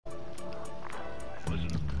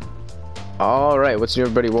Alright, what's new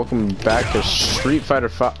everybody? Welcome back to Street Fighter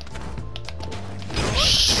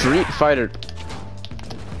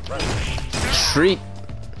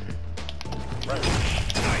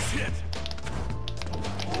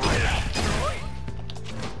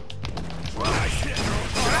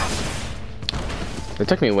It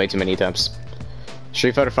took me way too many attempts.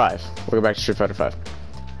 Street Fighter 5. We'll go back to Street Fighter 5.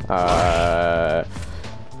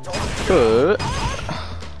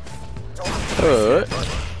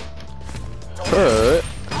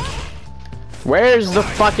 Where's the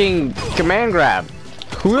fucking command grab?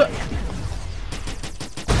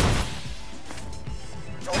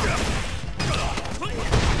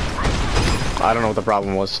 I don't know what the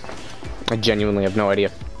problem was. I genuinely have no idea.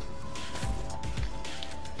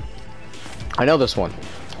 I know this one.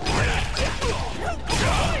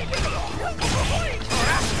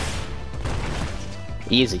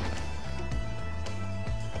 Easy.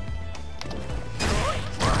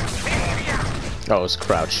 Oh, it's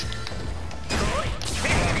crouch.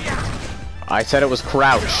 I said it was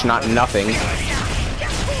crouch, not nothing.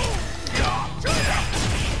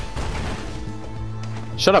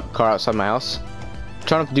 Shut up, car outside my house. I'm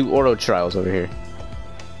trying to do auto trials over here.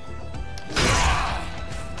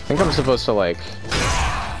 I think I'm supposed to, like...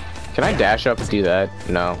 Can I dash up and do that?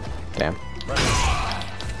 No. Damn.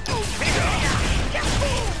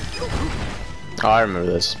 Oh, I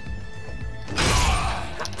remember this.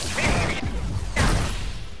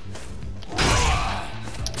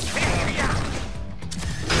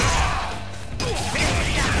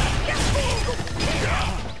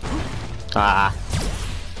 Ah.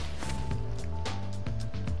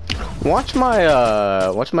 Watch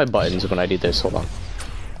my buttons when I do this. Hold on.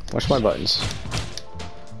 Watch my buttons.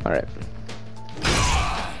 All right.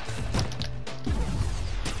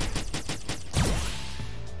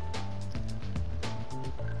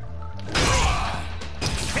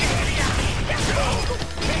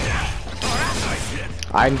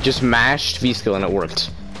 I just mashed V-skill and it worked.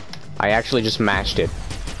 I actually just mashed it.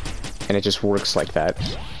 And it just works like that.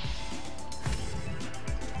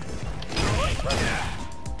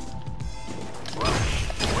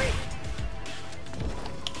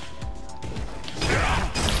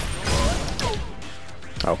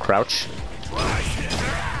 Oh, crouch.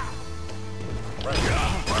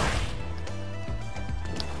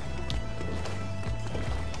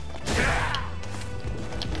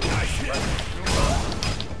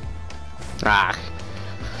 Ah.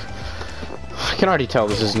 I can already tell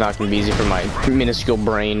this is not going to be easy for my minuscule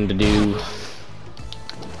brain to do.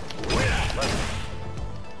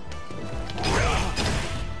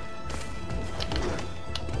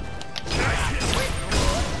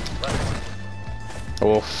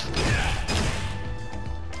 Oof.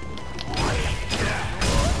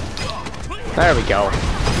 There we go.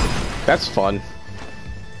 That's fun.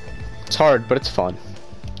 It's hard, but it's fun.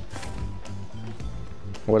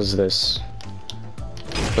 What is this?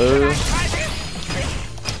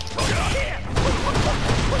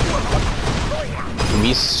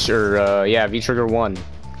 V trigger 1.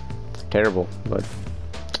 Terrible, but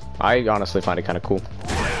I honestly find it kind of cool.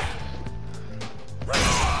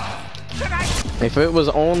 If it was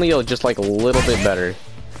only just like a little bit better.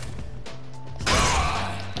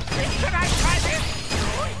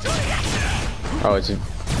 Oh, it's a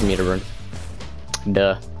meter run.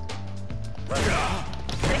 Duh.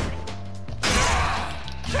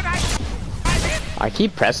 I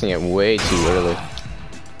keep pressing it way too early.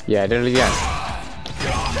 Yeah, I did it again.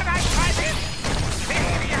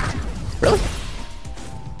 Really?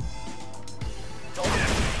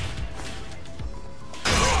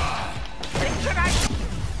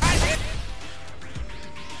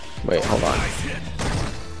 Wait, hold on.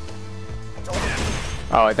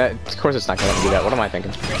 Oh, of course it's not gonna let me do that. What am I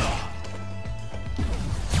thinking?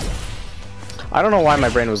 I don't know why my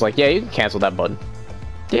brain was like, yeah, you can cancel that button.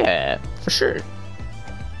 Yeah, for sure.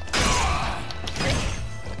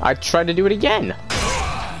 I tried to do it again.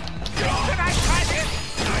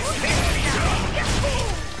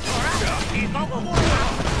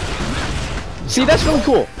 See, that's really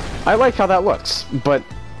cool. I like how that looks, but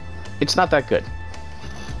it's not that good.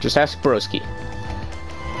 Just ask Broski.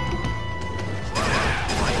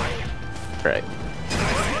 Right.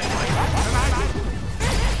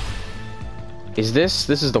 Is this?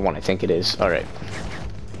 This is the one I think it is. Alright.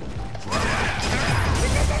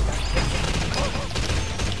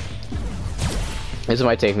 This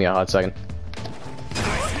might take me a hot second.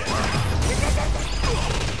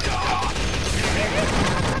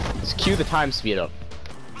 Let's cue the time speed up.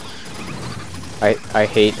 I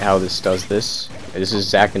hate how this does this. This is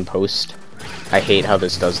Zach in post. I hate how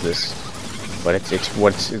this does this. But it's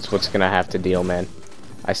what's gonna have to deal, man.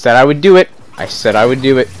 I said I would do it. I said I would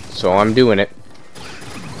do it. So I'm doing it.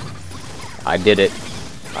 I did it.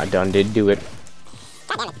 I done did do it.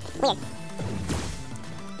 Weird.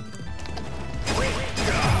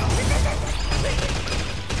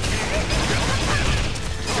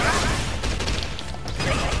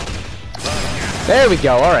 There we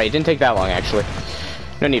go. Alright, didn't take that long actually.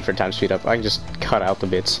 No need for time speed up. I can just cut out the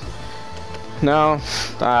bits. No,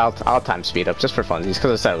 I'll time speed up just for funsies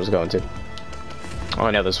because I said I was going to. Oh,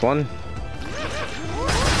 I know this one.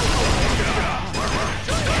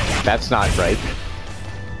 That's not right.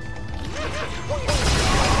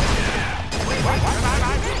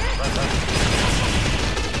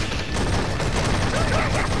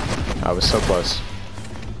 I was so close.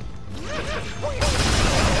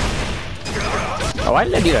 Oh, why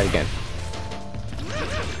did I do that again?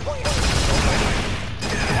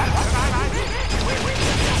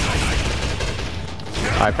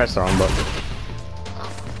 I pressed the wrong button.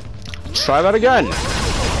 Try that again!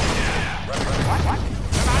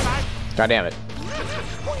 God damn it.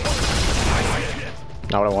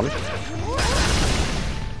 Not what I wanted.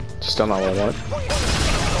 Still not what I wanted.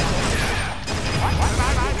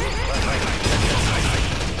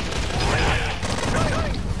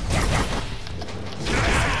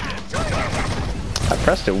 I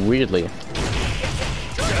pressed it weirdly.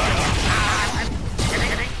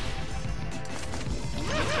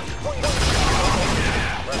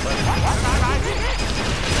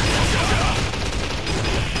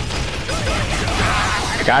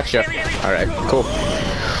 Gotcha. Alright, cool.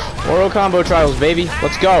 Oral combo trials, baby.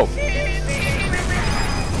 Let's go.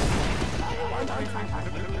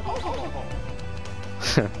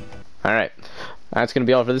 Alright. That's gonna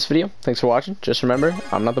be all for this video. Thanks for watching. Just remember,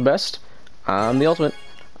 I'm not the best. I'm the ultimate.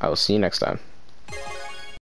 I will see you next time.